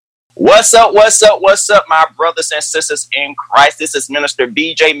What's up? What's up? What's up, my brothers and sisters in Christ? This is Minister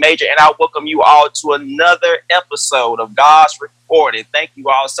BJ Major, and I welcome you all to another episode of God's Recording. Thank you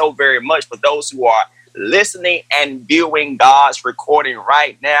all so very much for those who are listening and viewing God's Recording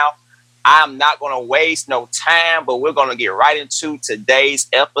right now. I'm not going to waste no time, but we're going to get right into today's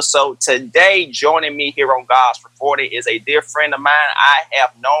episode. Today, joining me here on God's Recording is a dear friend of mine. I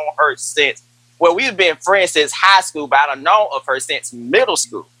have known her since, well, we've been friends since high school, but I've known of her since middle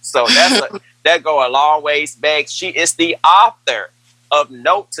school. So that go a long ways back. She is the author of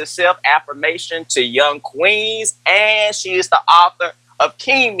Note to Self Affirmation to Young Queens, and she is the author of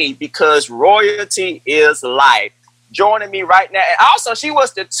King Me Because Royalty is Life. Joining me right now, and also she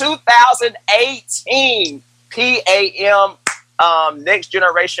was the 2018 PAM Next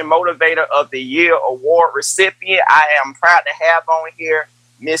Generation Motivator of the Year Award recipient. I am proud to have on here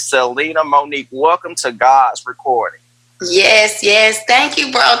Miss Celina. Monique, welcome to God's Recording. Yes. Thank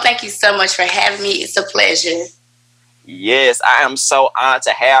you, bro. Thank you so much for having me. It's a pleasure. Yes, I am so honored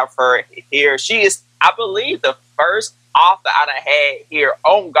to have her here. She is, I believe, the first author I done had here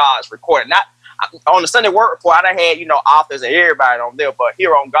on God's Recording. Not on the Sunday Word Report, I done had, authors and everybody on there, but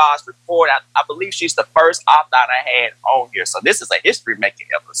here on God's Report, I believe she's the first author I done had on here. So this is a history-making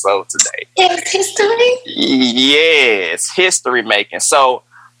episode today. Yes, history? Yes, history-making. So,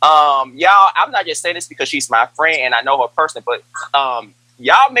 y'all, I'm not just saying this because she's my friend and I know her personally, but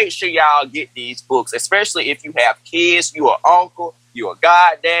y'all make sure y'all get these books, especially if you have kids, you're an uncle, you're a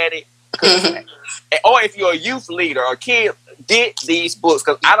goddaddy, or if you're a youth leader or kid, get these books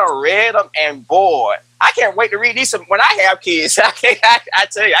because I done read them and boy, I can't wait to read these when I have kids. I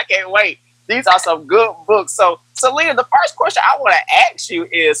tell you, I can't wait. These are some good books. So, Celina, the first question I want to ask you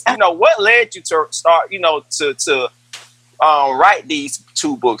is, what led you to start, to write these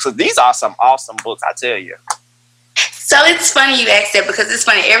two books? So these are some awesome books, I tell you. So it's funny you asked that because it's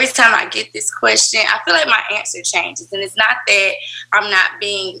funny. Every time I get this question, I feel like my answer changes. And it's not that I'm not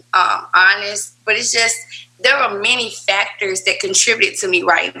being honest, but it's just there are many factors that contributed to me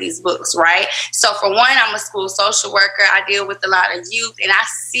writing these books, right? So for one, I'm a school social worker. I deal with a lot of youth and I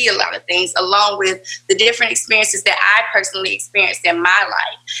see a lot of things along with the different experiences that I personally experienced in my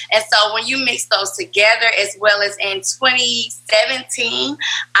life. And so when you mix those together, as well as in 2017,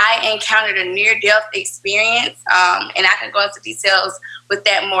 I encountered a near-death experience. And I can go into details with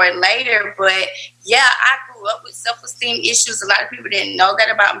that more later. But yeah, I grew up with self-esteem issues. A lot of people didn't know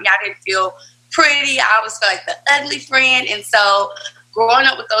that about me. I didn't feel pretty. I always felt like the ugly friend. And so growing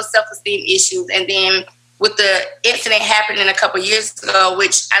up with those self-esteem issues and then with the incident happening a couple years ago,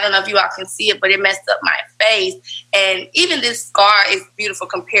 which I don't know if you all can see it, but it messed up my face. And even this scar is beautiful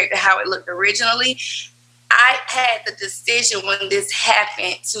compared to how it looked originally. I had the decision when this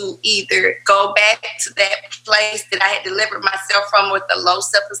happened to either go back to that place that I had delivered myself from with the low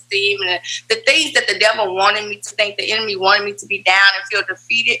self-esteem and the things that the devil wanted me to think, the enemy wanted me to be down and feel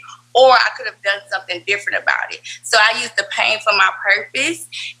defeated, or I could have done something different about it. So I used the pain for my purpose,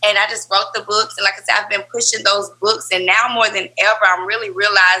 and I just wrote the books. And like I said, I've been pushing those books, and now more than ever, I'm really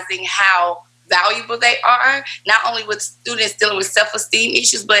realizing how valuable they are, not only with students dealing with self-esteem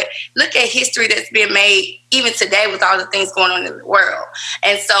issues, but look at history that's been made even today with all the things going on in the world.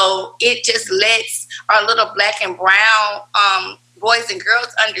 And so it just lets our little black and brown boys and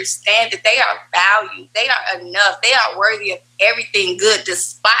girls understand that they are valued, they are enough, they are worthy of everything good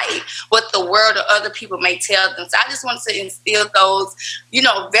despite what the world or other people may tell them. So I just want to instill those,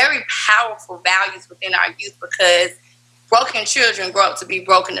 very powerful values within our youth, because broken children grow up to be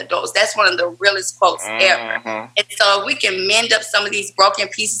broken adults. That's one of the realest quotes ever. And so if we can mend up some of these broken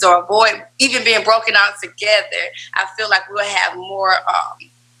pieces or avoid even being broken out together, I feel like we'll have more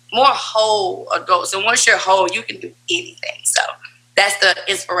whole adults. And once you're whole, you can do anything. So that's the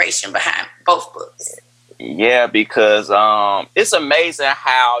inspiration behind both books. Yeah, because it's amazing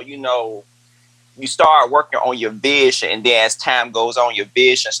how, you start working on your vision, and then as time goes on, your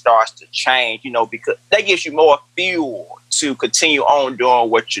vision starts to change, because that gives you more fuel to continue on doing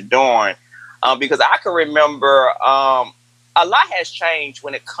what you're doing. Because I can remember a lot has changed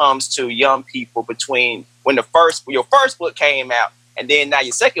when it comes to young people between when your first book came out and then now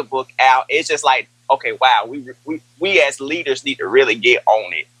your second book out. It's just like, okay, wow, we as leaders need to really get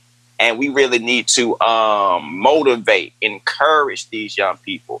on it. And we really need to motivate, encourage these young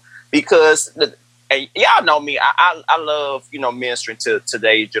people, because y'all know me. I love ministering to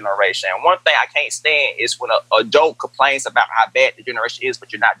today's generation. And one thing I can't stand is when an adult complains about how bad the generation is,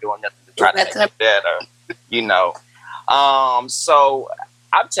 but you're not doing nothing to try to make it better. So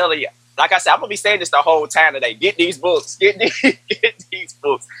I'm telling you, like I said, I'm gonna be saying this the whole time today. Get these books. Get these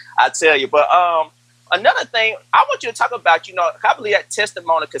books. I tell you. But another thing I want you to talk about, I believe that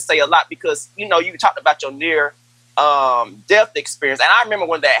testimony could say a lot because, you talked about your near death experience. And I remember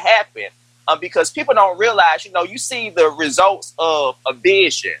when that happened because people don't realize, you see the results of a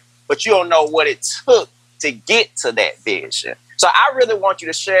vision, but you don't know what it took to get to that vision. So I really want you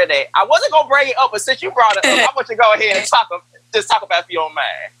to share that. I wasn't going to bring it up, but since you brought it up, I want you to go ahead and talk about it if you don't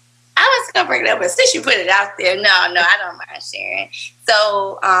mind. I was going to bring it up, but since you put it out there, no, I don't mind sharing.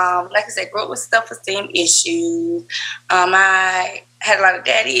 So, like I said, grew up with self-esteem issues. I had a lot of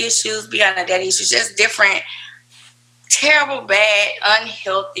daddy issues, beyond the daddy issues, just different terrible, bad,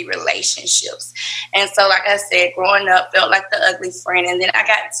 unhealthy relationships. And so, like I said, growing up, felt like the ugly friend. And then I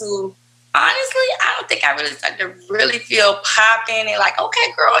got to, honestly, I don't think I really started to really feel popping and like,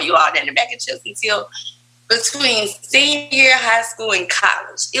 okay, girl, you all in the back of chips until between senior year, high school, and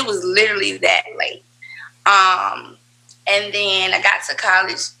college. It was literally that late. And then I got to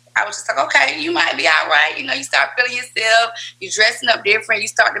college. I was just like, okay, you might be all right. You start feeling yourself. You're dressing up different. You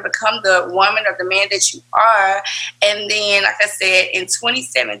start to become the woman or the man that you are. And then, like I said, in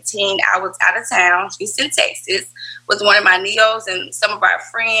 2017, I was out of town, Houston, Texas, with one of my neos and some of our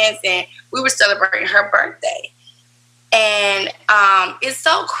friends, and we were celebrating her birthday. And it's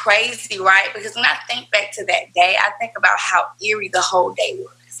so crazy, right? Because when I think back to that day, I think about how eerie the whole day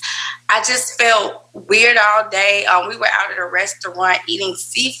was. I just felt weird all day. We were out at a restaurant eating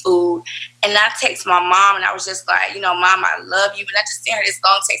seafood, and I texted my mom, and I was just like, Mom, I love you. And I just sent her this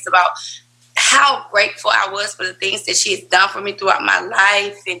long text about how grateful I was for the things that she has done for me throughout my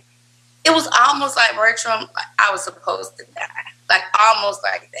life. And it was almost like, Bertram, I was supposed to die. Like, almost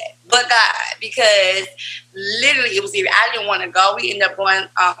like that. But God, because literally it was either I didn't want to go. We ended up going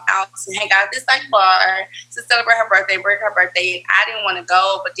out to hang out at this bar to celebrate her birthday, break her birthday. And I didn't want to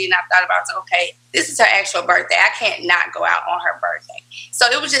go, but then I thought about it, okay, this is her actual birthday. I can't not go out on her birthday. So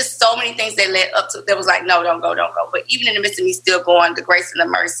it was just so many things that led up to that was like, no, don't go. But even in the midst of me still going, the grace and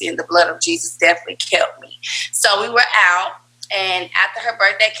the mercy and the blood of Jesus definitely kept me. So we were out. And after her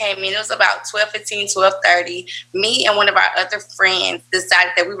birthday came in, it was about 12:15, 12:30. Me and one of our other friends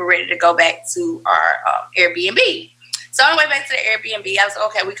decided that we were ready to go back to our Airbnb. So on the way back to the Airbnb, I was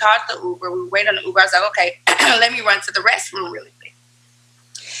like, okay, we called the Uber. We waited on the Uber. I was like, okay, let me run to the restroom really quick.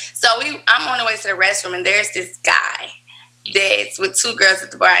 So I'm on the way to the restroom, and there's this guy that's with two girls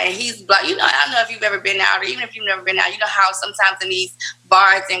at the bar, and he's black. I don't know if you've ever been out, or even if you've never been out, you know how sometimes in these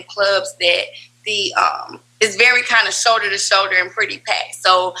bars and clubs that it's very kind of shoulder to shoulder and pretty packed.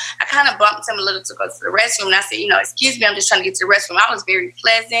 So I kind of bumped him a little to go to the restroom. And I said, excuse me, I'm just trying to get to the restroom. I was very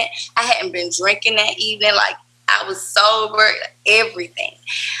pleasant. I hadn't been drinking that evening. Like, I was sober, everything.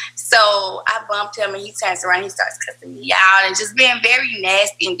 So I bumped him, and he turns around. He starts cussing me out and just being very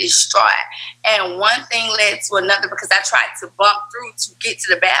nasty and distraught. And one thing led to another because I tried to bump through to get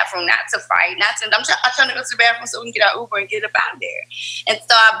to the bathroom, not to fight, I'm trying to go to the bathroom so we can get our Uber and get up out of there. And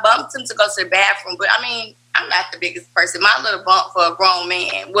so I bumped him to go to the bathroom. But, I'm not the biggest person. My little bump for a grown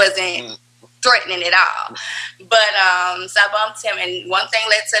man wasn't threatening at all. But so I bumped him, and one thing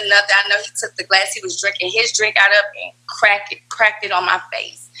led to another. I know he took the glass he was drinking his drink out of and cracked it on my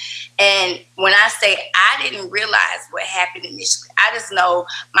face. And when I say I didn't realize what happened initially, I just know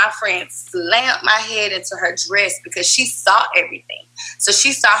my friend slammed my head into her dress because she saw everything. So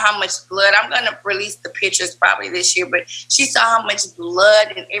she saw how much blood. I'm going to release the pictures probably this year, but she saw how much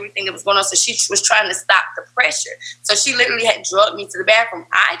blood and everything that was going on. So she was trying to stop the pressure. So she literally had drugged me to the bathroom.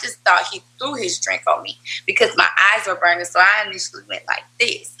 I just thought he threw his drink on me because my eyes were burning. So I initially went like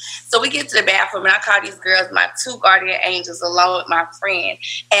this. So we get to the bathroom, and I call these girls my two guardian angels along with my friend.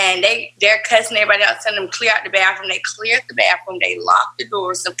 And they're cussing everybody out, telling them clear out the bathroom. They cleared the bathroom. They locked the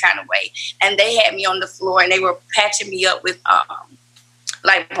door some kind of way. And they had me on the floor, and they were patching me up with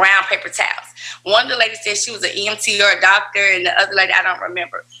like brown paper towels. One of the ladies said she was an EMT or a doctor, and the other lady, I don't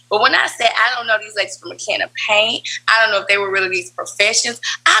remember. But when I said I don't know these ladies from a can of paint, I don't know if they were really these professions.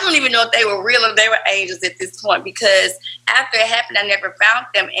 I don't even know if they were real or they were angels at this point, because after it happened, I never found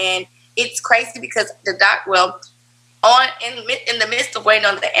them. And it's crazy because in the midst of waiting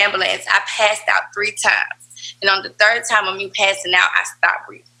on the ambulance, I passed out 3 times. And on the third time of me passing out, I stopped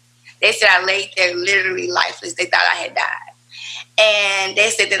breathing. They said I laid there literally lifeless. They thought I had died. And they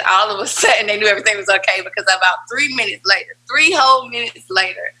said that all of a sudden they knew everything was okay, because about 3 minutes later, 3 whole minutes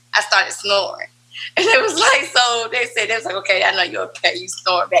later, I started snoring. And it was like, so they was like, okay, I know you're okay. You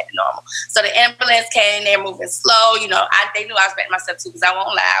snoring back to normal. So the ambulance came, they're moving slow. They knew I was betting myself too, because I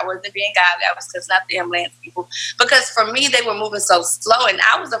won't lie, I wasn't being godly. I was cussing out the ambulance people. Because for me, they were moving so slow, and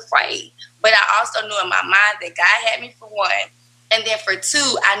I was afraid. But I also knew in my mind that God had me for one. And then for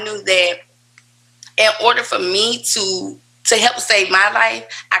two, I knew that in order for me to help save my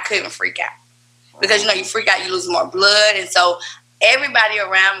life, I couldn't freak out. because, you freak out, you lose more blood. And so everybody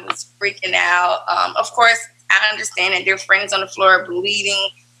around was freaking out. Of course, I understand that their friends on the floor bleeding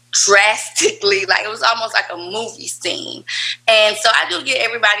drastically, like it was almost like a movie scene. And so I do get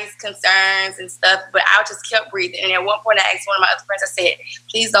everybody's concerns and stuff, but I just kept breathing. And at one point I asked one of my other friends, I said,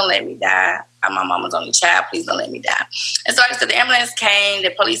 please don't let me die. I'm my mama's only child, please don't let me die. And so the ambulance came,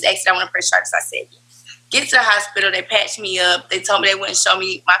 the police asked if I want to press charges. I said yes. Get to the hospital, they patched me up. They told me they wouldn't show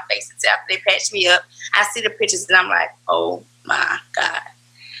me my face until after they patched me up. I see the pictures and I'm like, oh my God.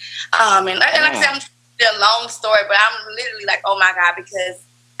 And like I said, I'm a long story, but I'm literally like, oh my God, because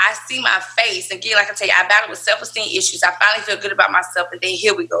I see my face. Again, like I tell you, I battle with self-esteem issues. I finally feel good about myself, and then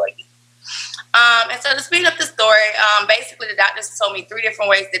here we go again. And so to speed up the story, basically the doctors told me 3 different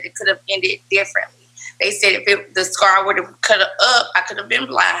ways that it could have ended differently. They said if the scar would have cut up, I could have been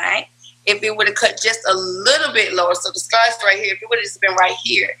blind. If it would have cut just a little bit lower, so the scar's right here, if it would have just been right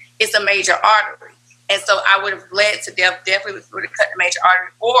here, it's a major artery. And so I would have bled to death definitely if it would have cut the major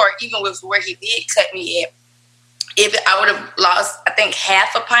artery, or even with where he did cut me at. If I would have lost, I think,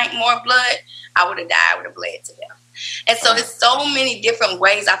 half a pint more blood, I would have died. I would have bled to death. And so it's so many different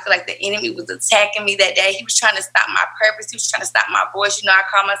ways I feel like the enemy was attacking me that day. He was trying to stop my purpose. He was trying to stop my voice. I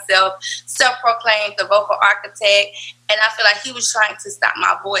call myself self-proclaimed the vocal architect. And I feel like he was trying to stop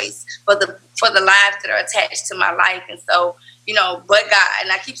my voice for the lives that are attached to my life. And so, but God.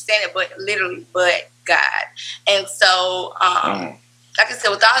 And I keep saying it, but literally, but God. And so, like I said,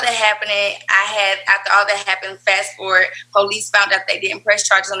 with all that happening, after all that happened, fast forward, police found out they didn't press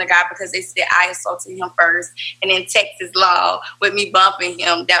charges on the guy because they said I assaulted him first. And in Texas law, with me bumping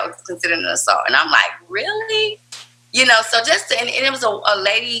him, that was considered an assault. And I'm like, really? So and it was a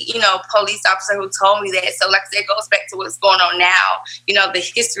lady, police officer who told me that. So like I said, it goes back to what's going on now, the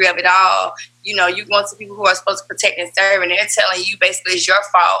history of it all. You going to people who are supposed to protect and serve, and they're telling you basically it's your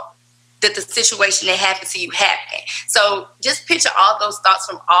fault that the situation that happened to you happened. So just picture all those thoughts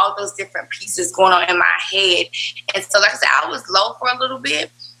from all those different pieces going on in my head. And so, like I said, I was low for a little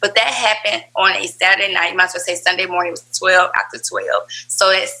bit, but that happened on a Saturday night. You might as well say Sunday morning. It was after 12. So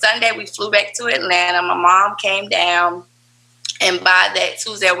that Sunday, we flew back to Atlanta. My mom came down. And by that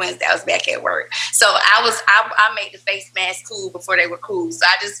Tuesday or Wednesday, I was back at work. So I made the face mask cool before they were cool. So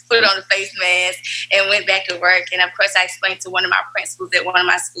I just put on the face mask and went back to work. And of course, I explained to one of my principals at one of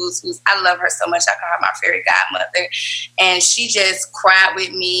my schools, I love her so much. I call her my fairy godmother. And she just cried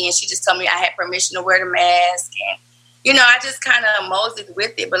with me. And she just told me I had permission to wear the mask. And I just kind of moseyed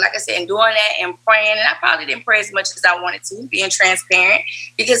with it. But like I said, in doing that and praying, and I probably didn't pray as much as I wanted to, being transparent,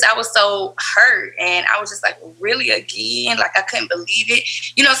 because I was so hurt. And I was just like, really again? Like, I couldn't believe it.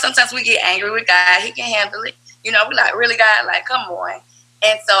 Sometimes we get angry with God. He can handle it. We're like, really, God? Like, come on.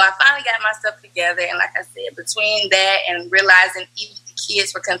 And so I finally got myself together. And like I said, between that and realizing even the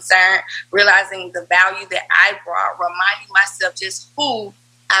kids were concerned, realizing the value that I brought, reminding myself just who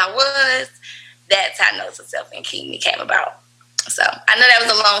I was, that's how Notes of Self and King Me came about. So I know that was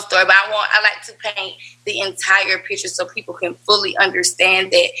a long story, but I like to paint the entire picture so people can fully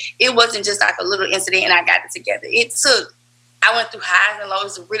understand that it wasn't just like a little incident and I got it together. I went through highs and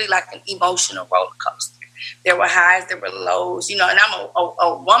lows, really like an emotional roller coaster. There were highs, there were lows, and I'm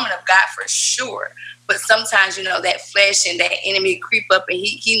a woman of God for sure. But sometimes, that flesh and that enemy creep up and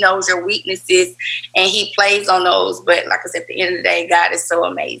he knows your weaknesses and he plays on those. But like I said, at the end of the day, God is so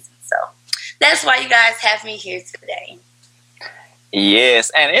amazing. So that's why you guys have me here today.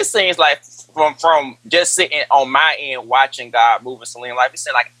 Yes, and it seems like from just sitting on my end watching God move in Celina's life, it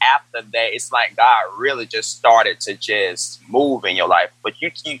seems like after that, it's like God really just started to just move in your life. But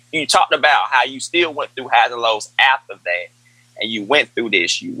you talked about how you still went through highs and lows after that, and you went through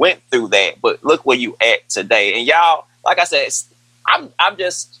this, you went through that, but look where you at today. And y'all, like I said, I'm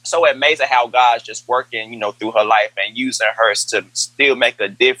just so amazed at how God's just working, through her life and using her to still make a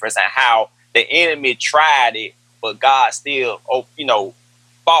difference, and how the enemy tried it, but God still,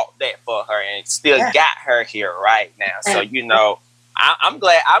 fought that for her and still got her here right now. So, I'm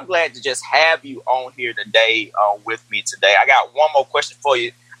glad to just have you on here today with me today. I got one more question for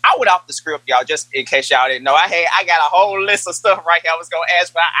you. I went off the script, y'all, just in case y'all didn't know. I got a whole list of stuff right here I was going to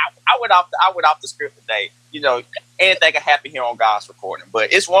ask, but I went off the script today. Anything can happen here on God's recording.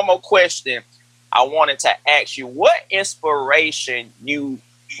 But it's one more question I wanted to ask you. What inspiration you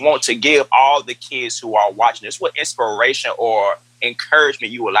want to give all the kids who are watching this? What inspiration or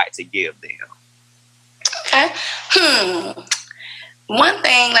encouragement you would like to give them? Okay. One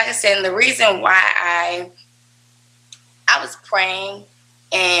thing, like I said, and the reason why I was praying,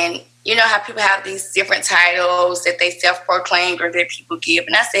 and you know how people have these different titles that they self-proclaimed or that people give,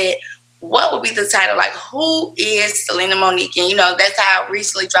 and I said, what would be the title? Like, who is Celina Monique? And, that's how I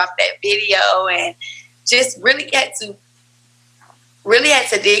recently dropped that video, and just really had to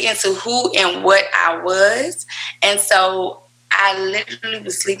dig into who and what I was. And so I literally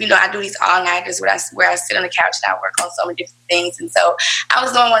was sleeping. I do these all-nighters where I sit on the couch and I work on so many different things. And so I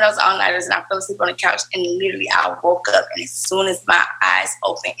was doing one of those all-nighters and I fell asleep on the couch, and literally I woke up, and as soon as my eyes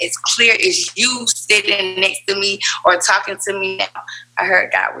opened, as clear as you sitting next to me or talking to me now, I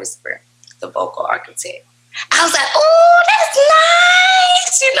heard God whisper, the vocal architect. I was like, oh, that's nice.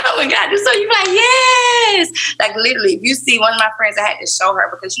 When God do so, you're like, yes. Like, literally, if you see one of my friends, I had to show her,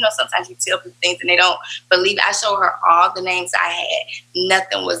 because, sometimes you tell people things and they don't believe it. I showed her all the names I had.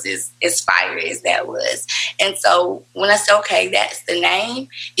 Nothing was as fire as that was. And so when I said, okay, that's the name,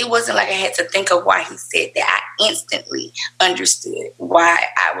 it wasn't like I had to think of why he said that. I instantly understood why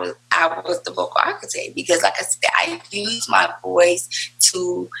I was the vocal architect, because, like I said, I use my voice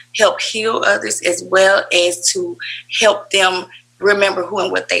to help heal others as well as to help them remember who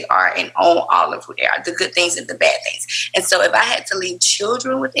and what they are and own all of who they are, the good things and the bad things. And so if I had to leave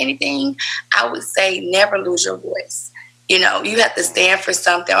children with anything, I would say never lose your voice. You have to stand for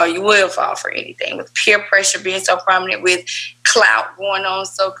something or you will fall for anything. With peer pressure being so prominent, with clout going on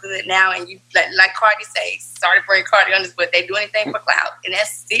so good now, and you, like Cardi say, sorry to bring Cardi on this, but they do anything for clout. And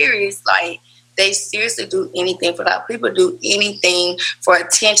that's serious. Like, they seriously do anything for that. People do anything for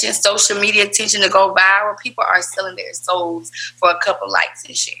attention, social media attention, to go viral. People are selling their souls for a couple likes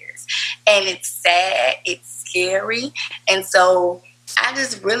and shares. And it's sad. It's scary. And so I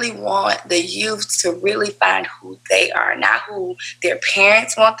just really want the youth to really find who they are, not who their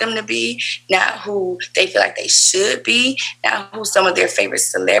parents want them to be, not who they feel like they should be, not who some of their favorite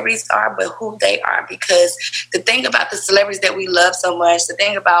celebrities are, but who they are. Because the thing about the celebrities that we love so much, the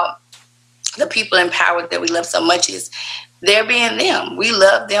thing about the people in power that we love so much, is they're being them. We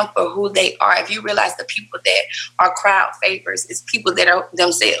love them for who they are. If you realize the people that are crowd favors, it's people that are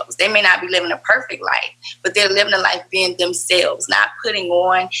themselves. They may not be living a perfect life, but they're living a life being themselves, not putting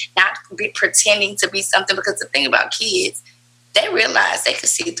on, not pretending to be something. Because the thing about kids, they realize they can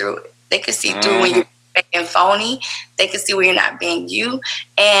see through it. They can see through when you're being phony. They can see when you're not being you.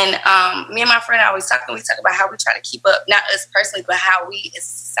 And me and my friend always talking. We talk about how we try to keep up, not us personally, but how we as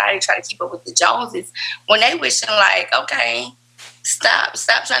society try to keep up with the Joneses. When they wishing like, okay, stop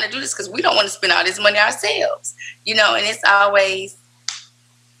trying to do this, because we don't want to spend all this money ourselves, and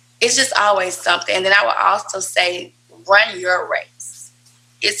it's just always something. And then I would also say, run your race.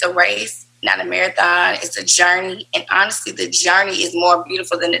 It's a race, not a marathon. It's a journey. And honestly, the journey is more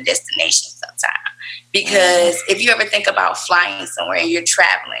beautiful than the destination sometimes. Because if you ever think about flying somewhere and you're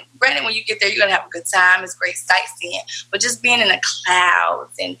traveling, granted, when you get there, you're going to have a good time. It's great sightseeing. But just being in the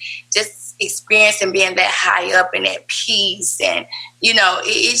clouds and just experiencing being that high up and at peace, and,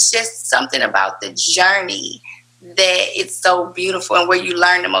 it's just something about the journey that it's so beautiful, and where you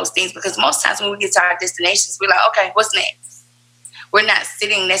learn the most things. Because most times when we get to our destinations, we're like, okay, what's next? We're not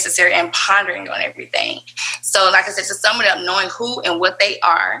sitting necessarily and pondering on everything. So like I said, to sum it up, knowing who and what they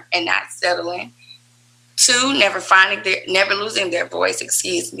are and not settling. 2, never losing their voice,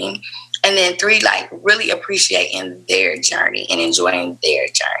 And then 3, like, really appreciating their journey and enjoying their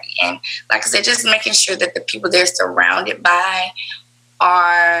journey. And like I said, just making sure that the people they're surrounded by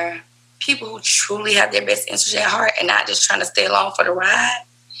are people who truly have their best interest at heart and not just trying to stay along for the ride.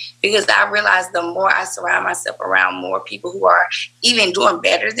 Because I realize the more I surround myself around more people who are even doing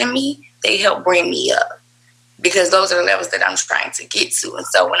better than me, they help bring me up. Because those are the levels that I'm trying to get to. And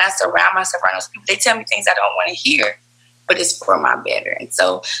so when I surround myself around those people, they tell me things I don't want to hear, but it's for my better. And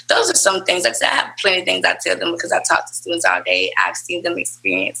so those are some things. Like I said, I have plenty of things I tell them, because I talk to students all day. I've seen them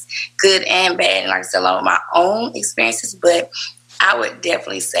experience good and bad. And like I said, along with my own experiences. But I would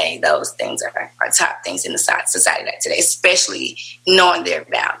definitely say those things are top things in the society today, especially knowing their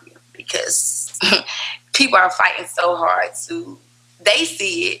value. Because people are fighting so hard they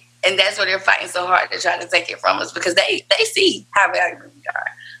see it. And that's why they're fighting so hard to try to take it from us, because they see how valuable we are.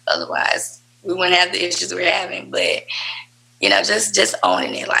 Otherwise, we wouldn't have the issues we're having. But, just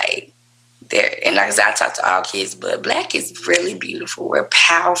owning it. Like, and like I said, I talk to all kids, but Black is really beautiful. We're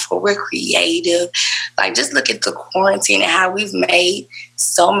powerful. We're creative. Like, just look at the quarantine and how we've made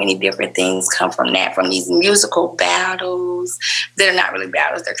so many different things come from that, from these musical battles that are not really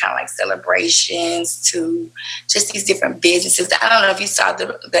battles. They're kind of like celebrations, to just these different businesses. I don't know if you saw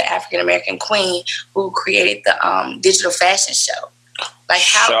the African-American queen who created the digital fashion show. Like,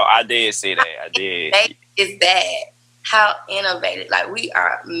 how... So I did see that. I did. Is that how innovative? Like, we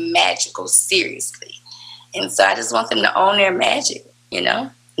are magical, seriously. And so I just want them to own their magic,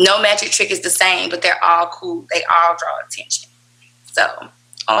 No magic trick is the same, but they're all cool. They all draw attention. So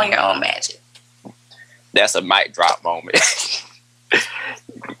Own your own magic. That's a mic drop moment.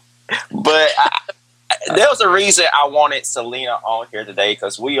 But there was a reason I wanted Celina on here today,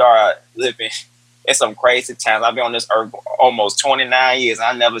 because we are living in some crazy times. I've been on this earth almost 29 years.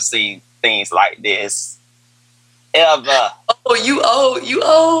 I've never seen things like this ever. Oh, you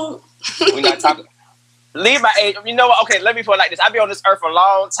old. We're not talking. Leave my age. You know what? Okay, let me put it like this. I've been on this earth for a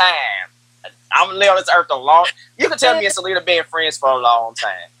long time. I'm living on this earth a long. You can tell me and Celina been friends for a long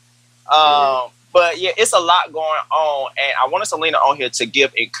time. But yeah, it's a lot going on, and I wanted Celina on here to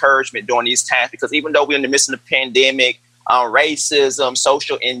give encouragement during these times, because even though we're in the midst of the pandemic, racism,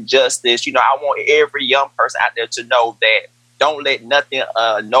 social injustice, you know, I want every young person out there to know that don't let nothing,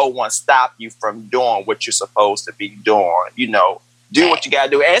 no one stop you from doing what you're supposed to be doing. You know, do what you gotta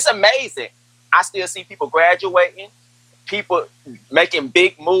do, and it's amazing. I still see people graduating, people making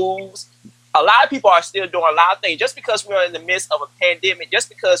big moves. A lot of people are still doing a lot of things. Just because we're in the midst of a pandemic, just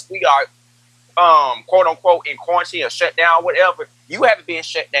because we are quote unquote in quarantine or shut down, whatever, you haven't been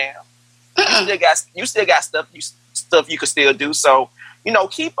shut down. You still got stuff you can still do. So, you know,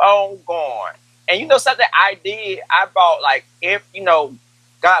 keep on going. And you know something I did, I bought, like, if you know,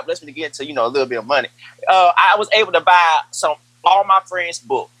 God bless me to get into, you know, a little bit of money. I was able to buy all my friends'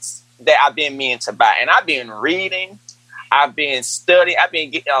 books that I've been meaning to buy. And I've been reading, I've been studying, I've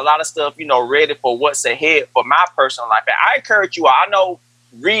been getting a lot of stuff, you know, ready for what's ahead for my personal life. And I encourage you all, I know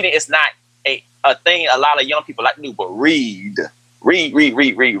reading is not a thing a lot of young people like to do, but read. And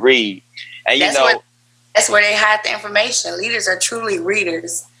that's where they hide the information. Leaders are truly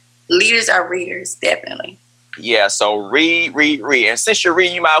readers. Leaders are readers, definitely. Yeah, so read. And since you're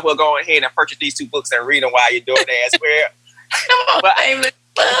reading, you might as well go ahead and purchase these 2 books and read them while you're doing that as well. Come on, shameless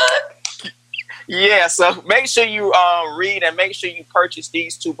plug. Yeah, so make sure you read, and make sure you purchase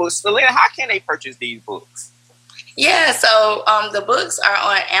these 2 books. Celina, how can they purchase these books? Yeah, so the books are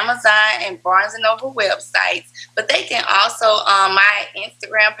on Amazon and Barnes & Noble websites, but they can also, my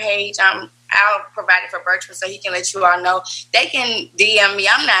Instagram page, I'll provide it for Bertram so he can let you all know. They can DM me.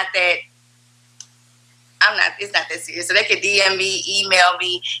 It's not that serious. So they can DM me, email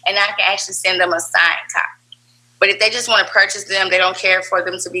me, and I can actually send them a signed copy. But if they just want to purchase them, they don't care for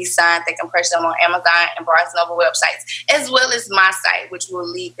them to be signed, they can purchase them on Amazon and Barnes & Noble websites, as well as my site, which will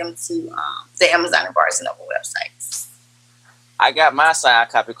lead them to the Amazon and Barnes & Noble websites. I got my signed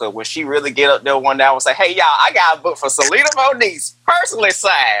copy, because when she really get up there one day, I will say, hey, y'all, I got a book for Celina Monique, personally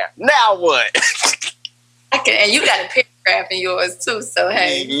signed. Now what? And you got a paragraph in yours, too, so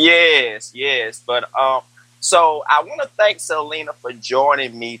hey. Yes. But so I want to thank Celina for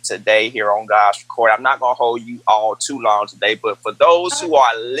joining me today here on God's Record. I'm not going to hold you all too long today, but for those who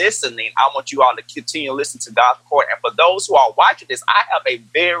are listening, I want you all to continue to listen to God's Record. And for those who are watching this, I have a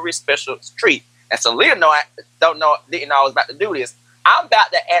very special treat. And Celina didn't know I was about to do this. I'm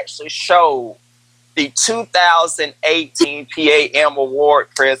about to actually show the 2018 PAM Award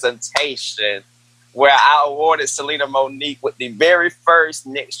presentation, where I awarded Celina Monique with the very first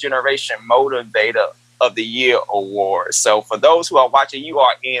Next Generation Motivator of the Year award. So for those who are watching, you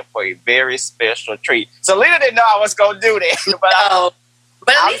are in for a very special treat. Celina didn't know I was going to do that.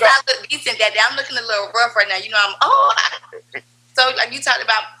 But at least I look decent that day. I'm looking a little rough right now. You know, so like you talked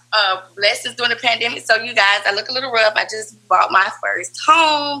about blessings during the pandemic. So you guys, I look a little rough. I just bought my first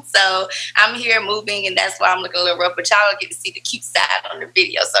home. So I'm here moving, and that's why I'm looking a little rough. But y'all get to see the cute side on the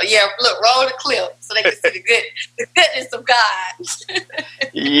video. So yeah, look, roll the clip so they can see the goodness of God.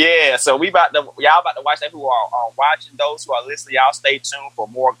 Yeah, so y'all about to watch that. Who are watching, those who are listening, y'all stay tuned for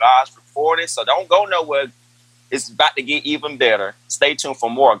more God's Recording. So don't go nowhere. It's about to get even better. Stay tuned for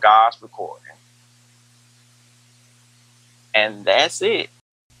more God's Recording. And that's it.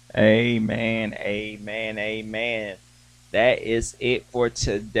 Amen. That is it for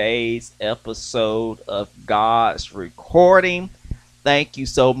today's episode of God's Recording. Thank you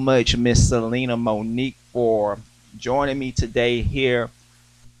so much, Miss Celina Monique, for joining me today here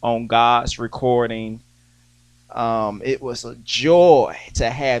on God's Recording. It was a joy to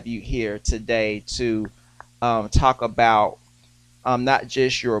have you here today to talk about not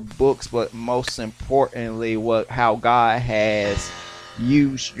just your books, but most importantly, how God has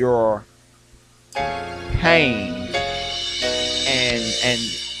used your pain and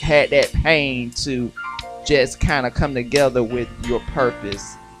had that pain to just kind of come together with your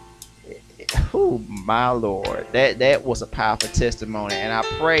purpose. Oh my Lord, that was a powerful testimony, and I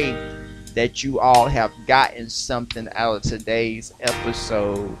pray that you all have gotten something out of today's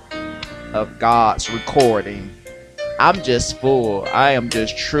episode of God's Recording. I'm just full. I am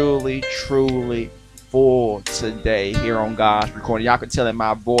just truly full today here on God's Recording. Y'all can tell in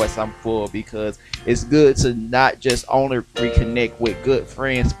my voice I'm full, because it's good to not just only reconnect with good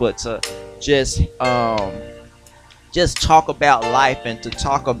friends, but to just talk about life, and to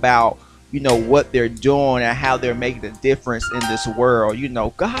talk about, what they're doing and how they're making a difference in this world.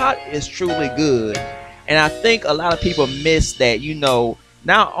 God is truly good. And I think a lot of people miss that.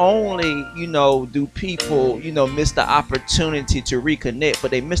 Not only, do people, miss the opportunity to reconnect,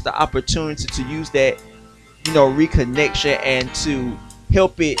 but they miss the opportunity to use that, reconnection, and to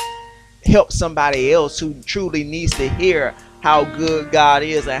help somebody else who truly needs to hear how good God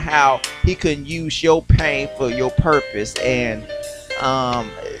is and how he can use your pain for your purpose. And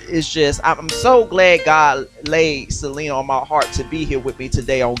it's just, I'm so glad God laid Celina on my heart to be here with me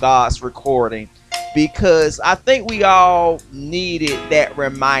today on God's Recording, because I think we all needed that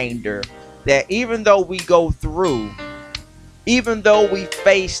reminder that even though we go through, even though we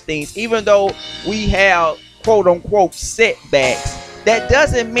face things, even though we have quote unquote setbacks, that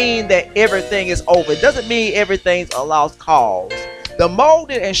doesn't mean that everything is over. It doesn't mean everything's a lost cause. The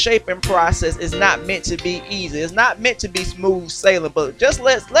molding and shaping process is not meant to be easy. It's not meant to be smooth sailing. But just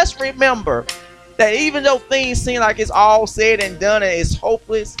let's remember that even though things seem like it's all said and done and it's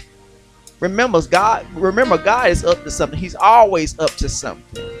hopeless, remember God is up to something. He's always up to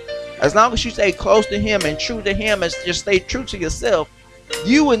something. As long as you stay close to him and true to him, and just stay true to yourself,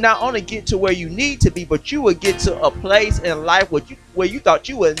 you will not only get to where you need to be, but you will get to a place in life where you thought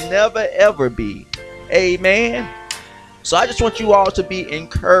you would never ever be. Amen. So I just want you all to be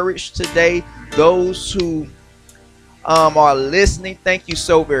encouraged today. Those who are listening, thank you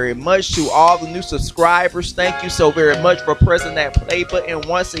so very much. To all the new subscribers, thank you so very much for pressing that play button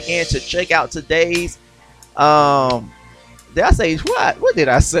once again to check out today's did I say what did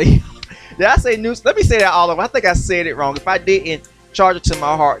I say? Did I say news? Let me say that all over. I think I said it wrong. If I didn't, charge it to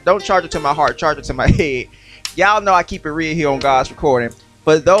my heart. Don't charge it to my heart, charge it to my head. Y'all know I keep it real here on God's Recording.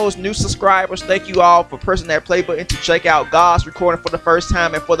 For those new subscribers, thank you all for pressing that play button to check out God's Recording for the first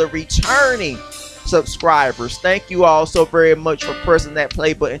time. And for the returning subscribers, thank you all so very much for pressing that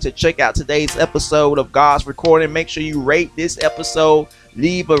play button to check out today's episode of God's Recording. Make sure you rate this episode,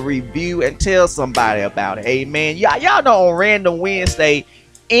 leave a review, and tell somebody about it. Amen. Y'all know on Random Wednesday,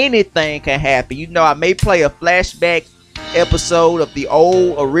 anything can happen. I may play a flashback episode of the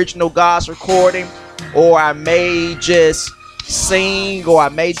old original God's Recording, or I may just sing, or I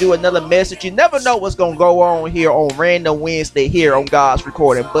may do another message. You never know what's gonna go on here on Random Wednesday here on God's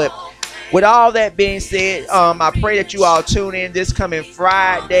Recording. But with all that being said, I pray that you all tune in this coming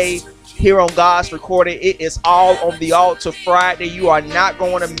Friday here on God's Recording. It is All on the Altar Friday. You are not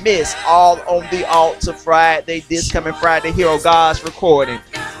going to miss All on the Altar Friday this coming Friday here on God's Recording.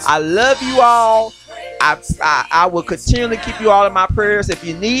 I love you all. I will continually keep you all in my prayers. If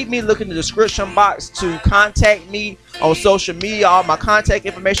you need me, look in the description box to contact me on social media. All my contact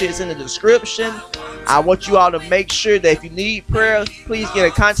information is in the description. I want you all to make sure that if you need prayer, please get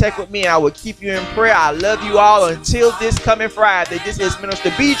in contact with me, and I will keep you in prayer. I love you all until this coming Friday. This is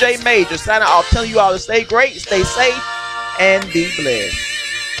Minister BJ Major signing off, telling you all to stay great, stay safe, and be blessed.